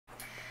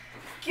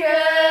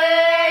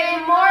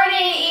Good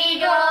morning,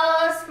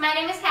 Eagles! My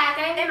name is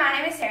Catherine. And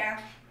my name is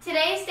Sarah.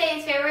 Today's date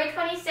is February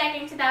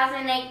 22nd,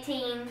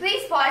 2018.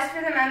 Please pause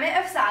for the moment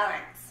of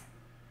silence.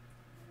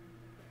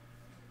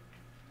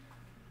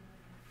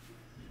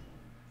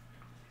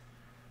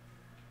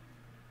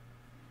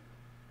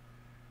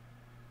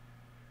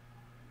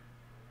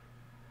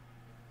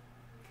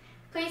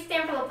 Please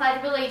stand for the Pledge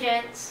of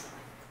Allegiance.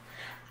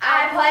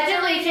 I pledge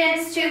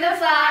allegiance to the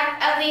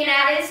flag of the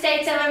United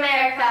States of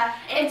America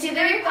and to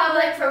the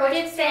republic for which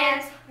it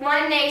stands,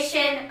 one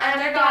nation,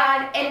 under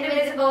God,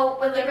 indivisible,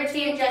 with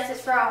liberty and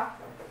justice for all.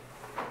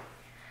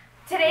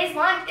 Today's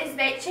lunch is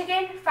baked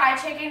chicken, fried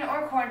chicken,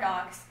 or corn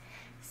dogs.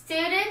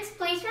 Students,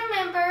 please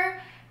remember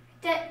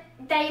that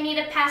you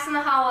need to pass in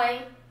the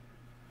hallway.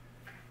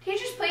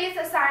 Teachers, please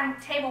assign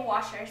table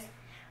washers.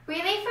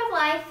 Relay for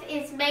Life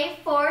is May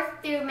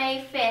 4th through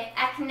May 5th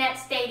at Connect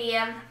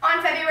Stadium.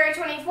 On February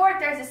 24th,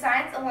 there's a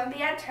Science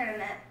Olympiad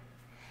tournament.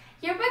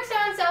 Yearbooks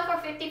are on sale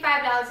for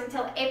 $55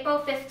 until April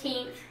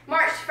 15th.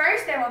 March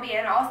 1st, there will be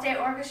an all-state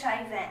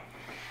orchestra event.